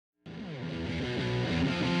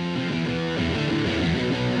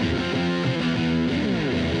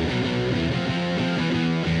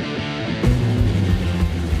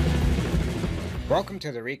Welcome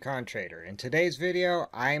to the RECON Trader. In today's video,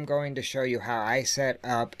 I am going to show you how I set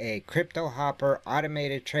up a CryptoHopper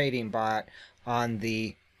automated trading bot on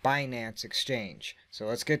the BINANCE Exchange. So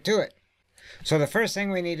let's get to it. So the first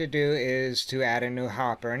thing we need to do is to add a new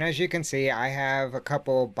hopper. And as you can see, I have a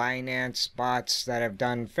couple BINANCE bots that have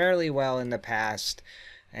done fairly well in the past.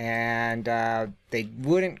 And they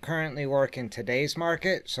wouldn't currently work in today's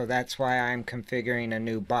market, so that's why I'm configuring a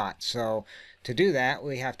new bot. So to do that,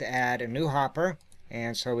 we have to add a new hopper,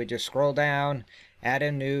 and so we just scroll down, add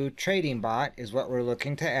a new trading bot is what we're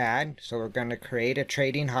looking to add. So we're going to create a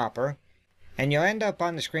trading hopper, and you'll end up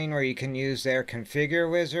on the screen where you can use their configure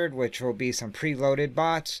wizard, which will be some preloaded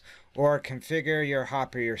bots, or configure your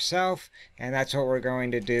hopper yourself, and that's what we're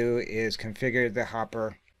going to do, is configure the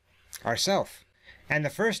hopper ourselves. And the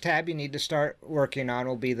first tab you need to start working on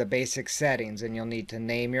will be the basic settings, and you'll need to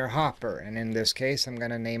name your hopper. And in this case, I'm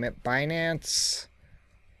going to name it BINANCE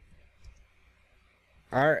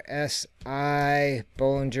RSI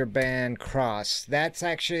Bollinger Band Cross. That's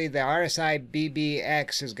actually the RSI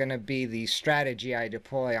BBX is going to be the strategy I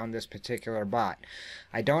deploy on this particular bot.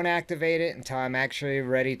 I don't activate it until I'm actually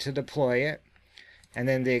ready to deploy it. And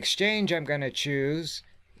then the exchange I'm going to choose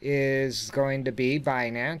is going to be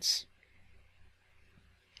Binance.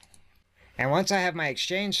 And once I have my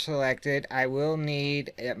exchange selected, I will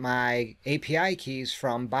need my API keys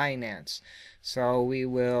from Binance. So we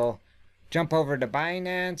will jump over to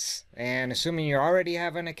Binance, and assuming you already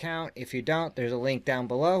have an account, if you don't, there's a link down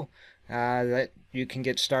below that you can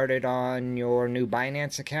get started on your new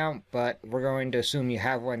Binance account, but we're going to assume you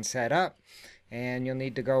have one set up, and you'll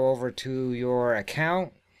need to go over to your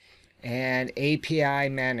account and API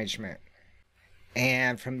management.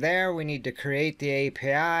 And from there, we need to create the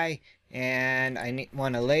API. And I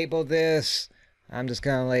want to label this. I'm just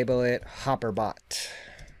going to label it HopperBot.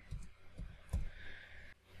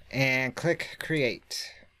 And click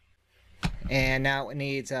Create. And now it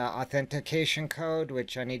needs an authentication code,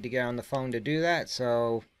 which I need to get on the phone to do that,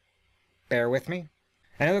 so bear with me.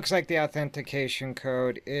 And it looks like the authentication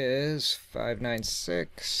code is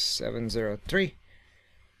 596703.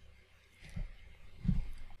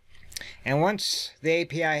 And once the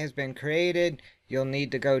API has been created, you'll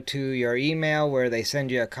need to go to your email where they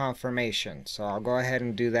send you a confirmation. So I'll go ahead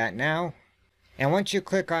and do that now. And once you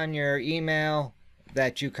click on your email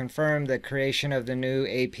that you confirm the creation of the new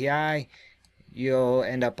API, you'll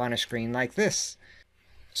end up on a screen like this.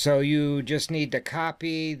 So you just need to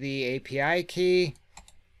copy the API key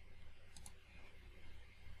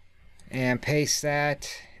and paste that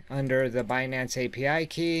under the Binance API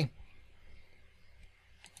key.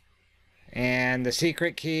 And the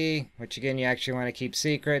secret key, which again you actually want to keep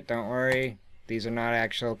secret, don't worry, these are not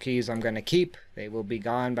actual keys I'm going to keep. They will be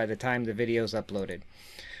gone by the time the video is uploaded.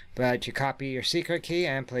 But you copy your secret key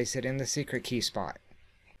and place it in the secret key spot.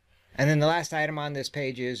 And then the last item on this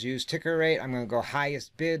page is use ticker rate. I'm going to go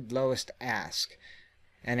highest bid, lowest ask.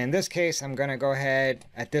 And in this case, I'm going to go ahead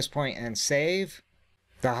at this point and save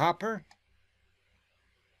the hopper.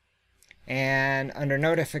 And under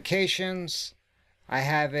notifications, I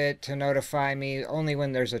have it to notify me only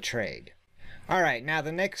when there's a trade. Alright, now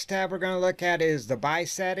the next tab we're going to look at is the buy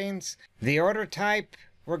settings. The order type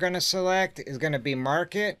we're going to select is going to be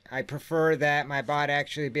market. I prefer that my bot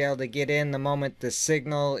actually be able to get in the moment the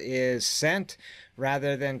signal is sent,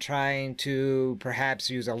 rather than trying to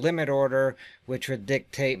perhaps use a limit order, which would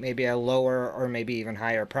dictate maybe a lower or maybe even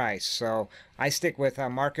higher price. So I stick with a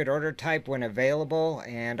market order type when available,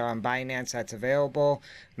 and on Binance that's available.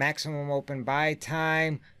 Maximum open buy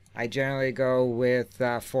time, I generally go with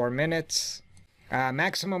 4 minutes.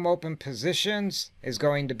 Maximum open positions is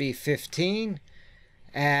going to be 15,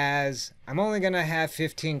 as I'm only going to have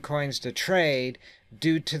 15 coins to trade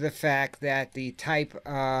due to the fact that the type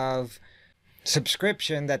of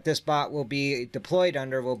subscription that this bot will be deployed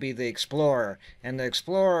under will be the Explorer, and the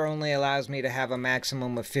Explorer only allows me to have a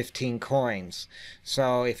maximum of 15 coins.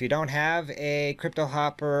 So if you don't have a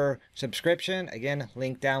CryptoHopper subscription, again,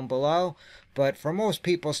 link down below, but for most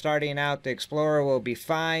people starting out, the Explorer will be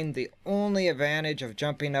fine. The only advantage of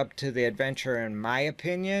jumping up to the Adventure, in my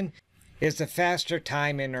opinion, is the faster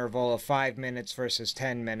time interval of 5 minutes versus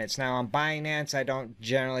 10 minutes. Now on Binance, I don't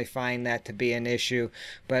generally find that to be an issue,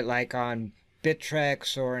 but like on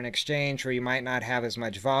Bittrex or an exchange where you might not have as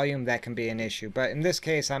much volume, that can be an issue. But in this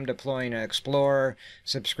case, I'm deploying an Explorer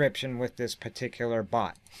subscription with this particular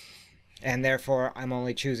bot. And therefore, I'm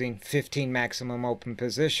only choosing 15 maximum open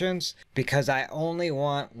positions because I only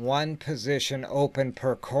want one position open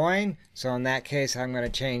per coin. So in that case, I'm going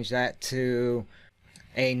to change that to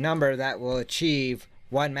a number that will achieve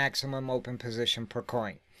one maximum open position per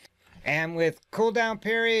coin. And with cooldown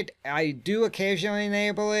period, I do occasionally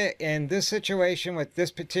enable it. In this situation with this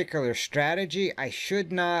particular strategy, I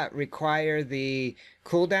should not require the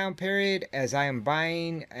cooldown period as I am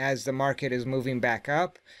buying as the market is moving back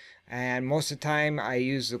up. And most of the time I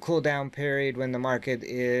use the cooldown period when the market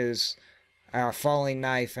is falling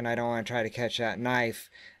knife and I don't want to try to catch that knife.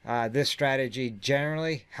 This strategy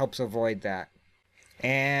generally helps avoid that.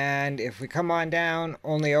 And if we come on down,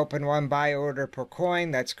 only open one buy order per coin.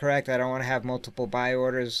 That's correct. I don't want to have multiple buy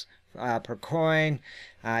orders per coin.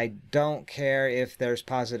 I don't care if there's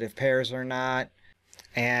positive pairs or not.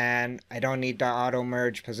 And I don't need to auto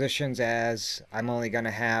merge positions as I'm only going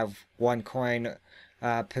to have one coin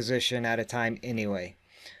position at a time anyway.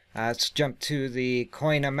 Let's jump to the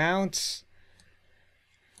coin amounts.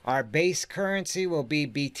 Our base currency will be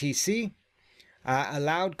BTC.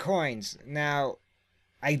 Allowed coins. Now,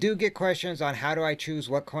 I do get questions on how do I choose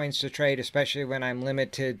what coins to trade, especially when I'm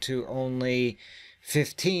limited to only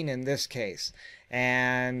 15 in this case.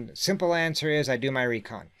 And simple answer is I do my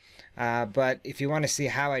recon. But if you want to see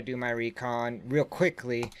how I do my recon real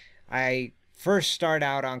quickly, I first start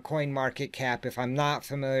out on CoinMarketCap. If I'm not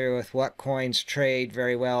familiar with what coins trade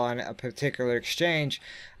very well on a particular exchange,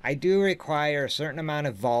 I do require a certain amount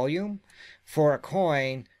of volume for a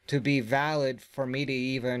coin to be valid for me to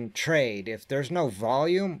even trade. If there's no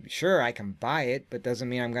volume, sure, I can buy it, but doesn't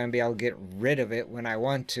mean I'm going to be able to get rid of it when I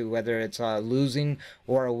want to, whether it's a losing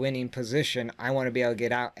or a winning position. I want to be able to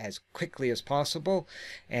get out as quickly as possible,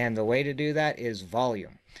 and the way to do that is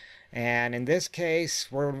volume. And in this case,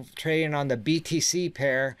 we're trading on the BTC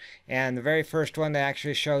pair, and the very first one that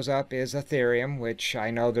actually shows up is Ethereum, which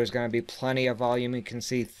I know there's going to be plenty of volume. You can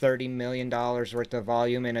see $30 million worth of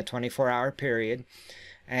volume in a 24-hour period.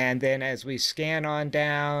 And then as we scan on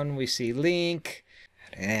down, we see Link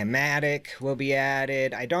and Matic will be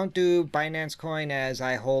added. I don't do Binance Coin as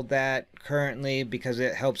I hold that currently because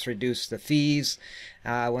it helps reduce the fees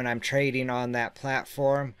when I'm trading on that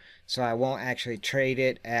platform. So I won't actually trade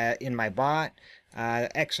it in my bot.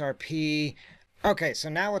 XRP. Okay, so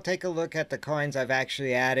now we'll take a look at the coins I've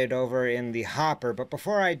actually added over in the Hopper. But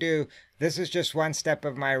before I do, this is just one step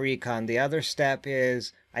of my recon. The other step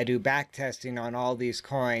is I do back testing on all these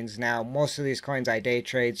coins. Now, most of these coins I day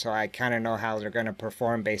trade, so I kind of know how they're going to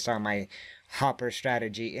perform based on my Hopper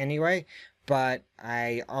strategy anyway. But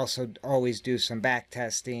I also always do some back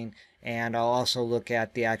testing, and I'll also look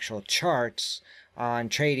at the actual charts on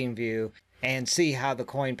TradingView and see how the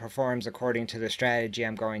coin performs according to the strategy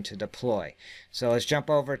I'm going to deploy. So let's jump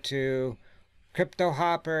over to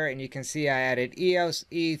CryptoHopper, and you can see I added EOS,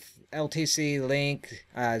 ETH, LTC, Link,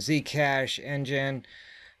 Zcash, Engine,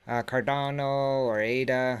 Cardano or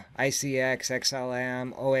ADA, ICX,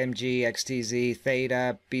 XLM, OMG, XTZ,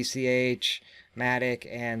 Theta, BCH, Matic,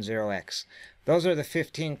 and 0x. Those are the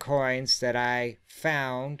 15 coins that I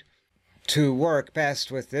found to work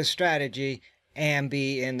best with this strategy and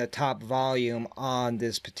be in the top volume on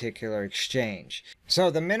this particular exchange. So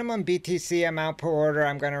the minimum BTC amount per order,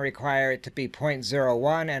 I'm going to require it to be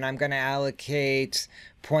 0.01, and I'm going to allocate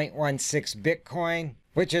 0.16 Bitcoin,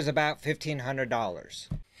 which is about $1,500.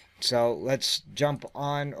 So let's jump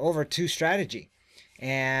on over to strategy.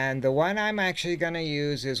 And the one I'm actually going to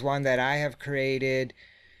use is one that I have created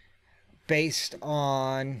based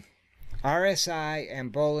on RSI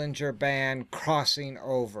and Bollinger Band crossing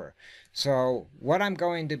over. So what I'm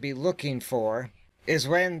going to be looking for is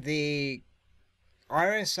when the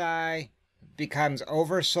RSI becomes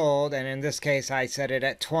oversold, and in this case I set it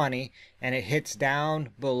at 20, and it hits down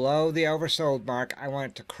below the oversold mark, I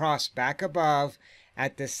want it to cross back above,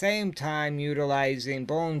 at the same time utilizing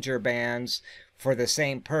Bollinger Bands for the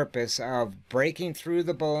same purpose of breaking through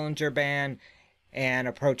the Bollinger Band and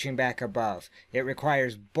approaching back above. It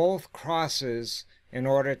requires both crosses in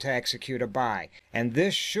order to execute a buy. And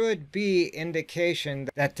this should be indication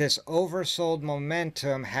that this oversold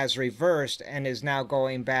momentum has reversed and is now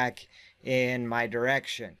going back in my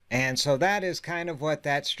direction. And so that is kind of what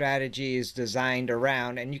that strategy is designed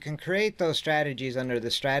around. And you can create those strategies under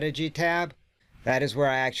the strategy tab. That is where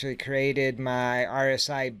I actually created my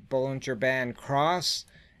RSI Bollinger Band cross.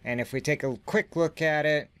 And if we take a quick look at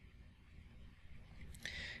it,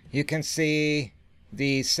 you can see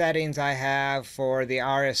the settings I have for the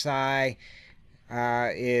RSI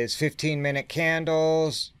is 15-minute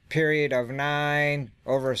candles, period of 9,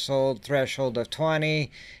 oversold threshold of 20,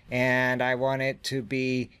 and I want it to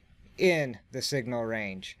be in the signal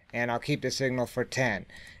range, and I'll keep the signal for 10.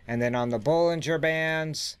 And then on the Bollinger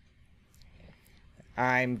Bands,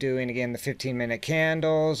 I'm doing again the 15-minute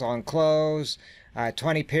candles on close,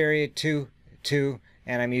 20 period 2, 2,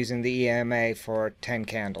 and I'm using the EMA for 10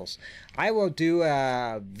 candles. I will do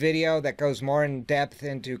a video that goes more in depth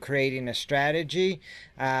into creating a strategy,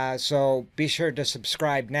 so be sure to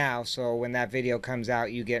subscribe now so when that video comes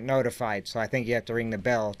out you get notified. So I think you have to ring the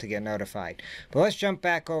bell to get notified. But let's jump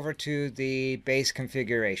back over to the base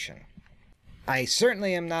configuration. I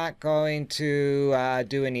certainly am not going to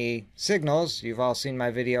do any signals. You've all seen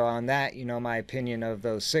my video on that. You know my opinion of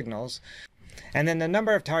those signals. And then the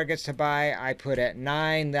number of targets to buy, I put at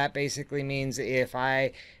 9. That basically means if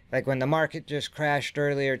like when the market just crashed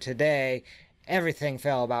earlier today, everything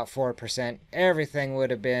fell about 4%. Everything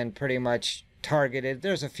would have been pretty much targeted.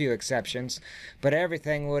 There's a few exceptions, but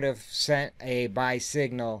everything would have sent a buy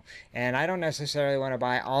signal. And I don't necessarily want to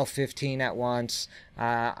buy all 15 at once.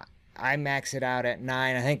 I max it out at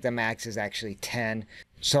 9. I think the max is actually 10.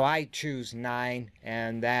 So I choose 9,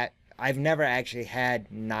 and that I've never actually had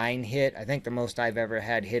 9 hit. I think the most I've ever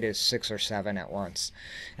had hit is 6 or 7 at once.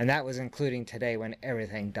 And that was including today when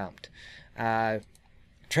everything dumped.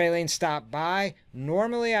 Trailing stop buy.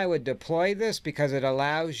 Normally I would deploy this because it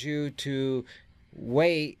allows you to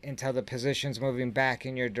wait until the position's moving back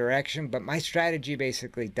in your direction, but my strategy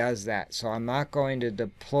basically does that, so I'm not going to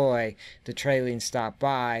deploy the trailing stop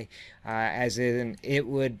buy, as in it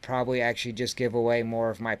would probably actually just give away more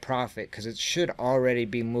of my profit because it should already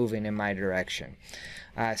be moving in my direction.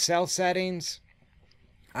 Sell settings,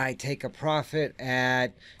 I take a profit at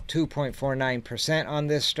 2.49% on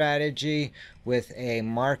this strategy with a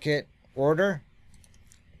market order.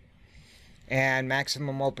 And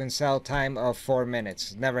maximum open sell time of 4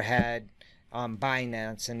 minutes. Never had on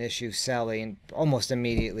Binance an issue selling almost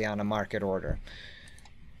immediately on a market order.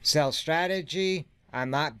 Sell strategy, I'm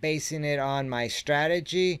not basing it on my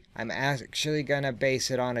strategy. I'm actually going to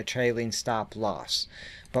base it on a trailing stop loss.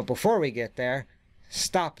 But before we get there,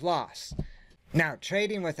 stop loss. Now,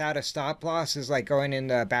 trading without a stop loss is like going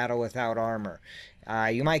into a battle without armor.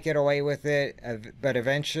 You might get away with it, but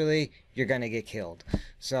eventually you're going to get killed.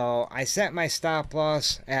 So I set my stop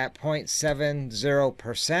loss at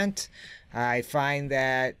 0.70%. I find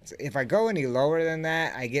that if I go any lower than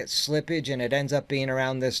that, I get slippage and it ends up being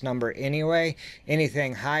around this number anyway.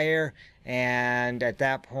 Anything higher, and at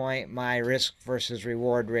that point my risk versus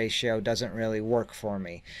reward ratio doesn't really work for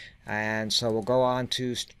me. And so we'll go on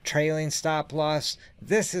to trailing stop loss.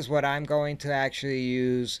 This is what I'm going to actually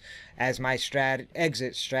use as my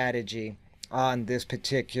exit strategy on this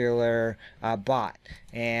particular bot.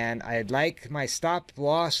 And I'd like my stop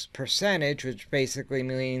loss percentage, which basically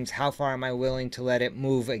means how far am I willing to let it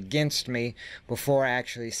move against me before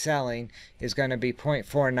actually selling, is going to be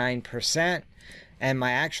 0.49%. And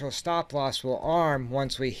my actual stop loss will arm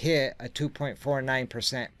once we hit a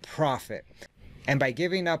 2.49% profit. And by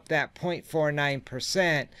giving up that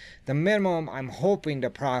 0.49%, the minimum I'm hoping to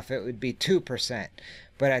profit would be 2%.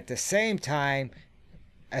 But at the same time,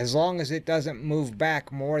 as long as it doesn't move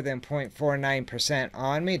back more than 0.49%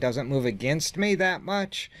 on me, doesn't move against me that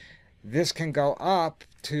much, this can go up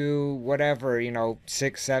to whatever,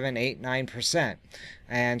 6, 7, 8, 9%.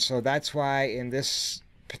 And so that's why in this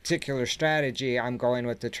particular strategy, I'm going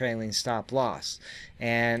with the trailing stop loss.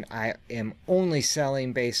 And I am only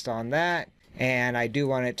selling based on that. And I do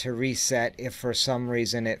want it to reset if for some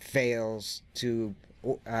reason it fails to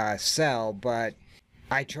sell, but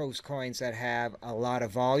I chose coins that have a lot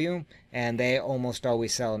of volume and they almost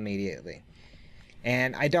always sell immediately.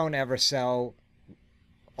 And I don't ever sell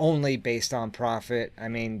only based on profit. I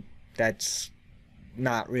mean, that's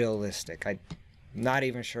not realistic. I'm not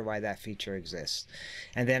even sure why that feature exists.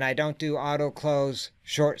 And then I don't do auto close.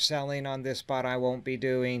 Short selling on this bot I won't be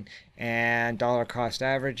doing. And dollar cost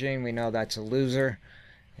averaging, we know that's a loser.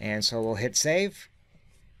 And so we'll hit save.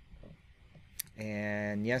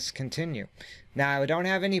 And yes, continue. Now I don't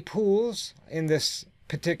have any pools in this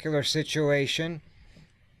particular situation.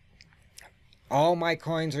 All my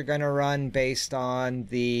coins are going to run based on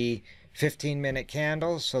the 15-minute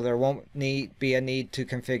candles, so there won't be a need to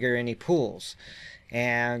configure any pools.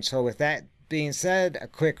 And so with that being said, a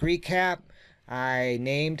quick recap. I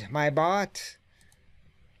named my bot.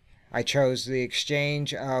 I chose the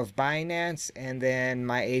exchange of Binance and then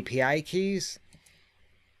my API keys.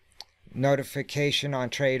 Notification on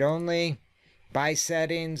trade only. Buy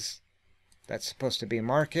settings. That's supposed to be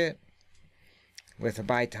market with a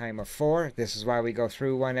buy time of 4. This is why we go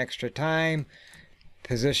through one extra time.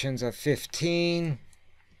 Positions of 15.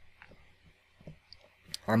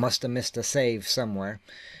 I must have missed a save somewhere.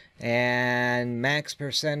 And max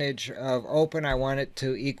percentage of open, I want it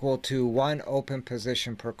to equal to 1 open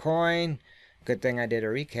position per coin. Good thing I did a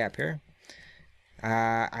recap here.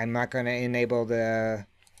 I'm not going to enable the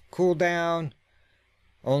cooldown.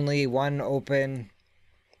 Only 1 open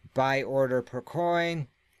buy order per coin,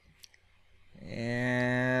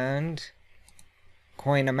 and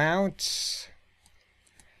coin amounts.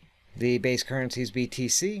 The base currency is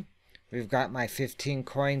BTC. We've got my 15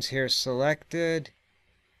 coins here selected,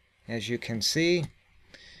 as you can see.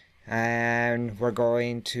 And we're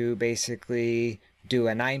going to basically do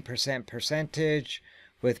a 9% percentage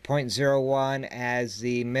with 0.01 as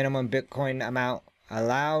the minimum Bitcoin amount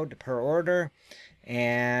allowed per order.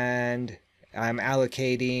 And I'm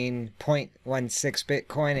allocating 0.16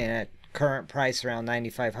 Bitcoin, and at current price around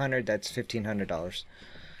 9,500, that's $1,500.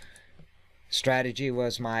 Strategy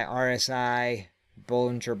was my RSI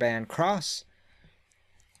Bollinger Band cross.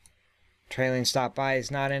 Trailing stop buy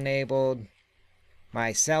is not enabled.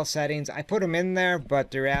 My sell settings, I put them in there,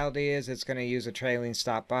 but the reality is it's going to use a trailing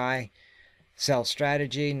stop buy. Sell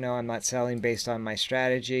strategy, no, I'm not selling based on my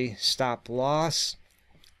strategy. Stop loss.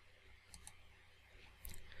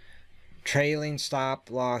 Trailing stop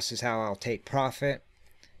loss is how I'll take profit.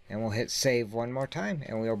 And we'll hit save one more time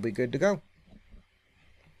and we'll be good to go.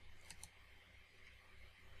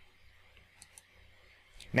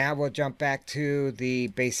 Now we'll jump back to the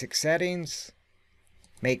basic settings.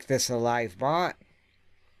 Make this a live bot.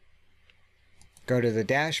 Go to the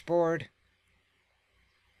dashboard.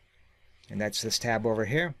 And that's this tab over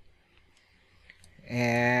here.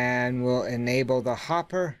 And we'll enable the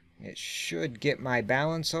hopper. It should get my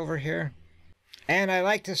balance over here. And I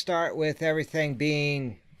like to start with everything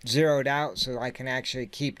being zeroed out so I can actually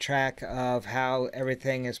keep track of how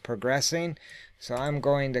everything is progressing. So I'm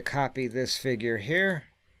going to copy this figure here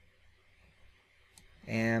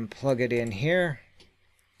and plug it in here.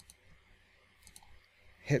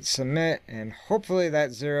 Hit submit, and hopefully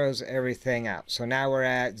that zeroes everything out. So now we're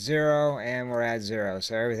at 0 and we're at 0.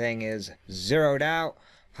 So everything is zeroed out.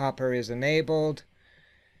 Hopper is enabled.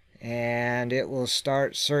 And it will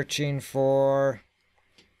start searching for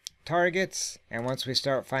targets. And once we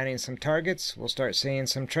start finding some targets, we'll start seeing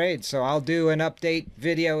some trades. So I'll do an update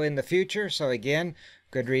video in the future. So again,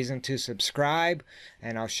 good reason to subscribe,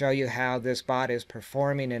 and I'll show you how this bot is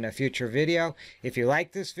performing in a future video. If you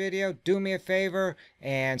like this video, do me a favor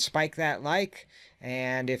and spike that like.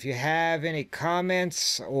 And if you have any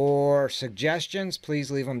comments or suggestions,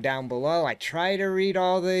 please leave them down below. I try to read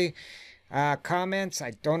all the comments.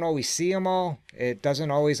 I don't always see them all. It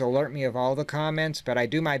doesn't always alert me of all the comments, but I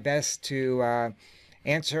do my best to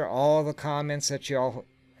answer all the comments that you all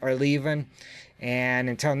are leaving. And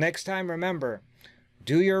until next time, remember,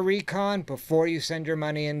 do your recon before you send your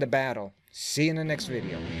money into battle. See you in the next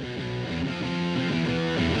video.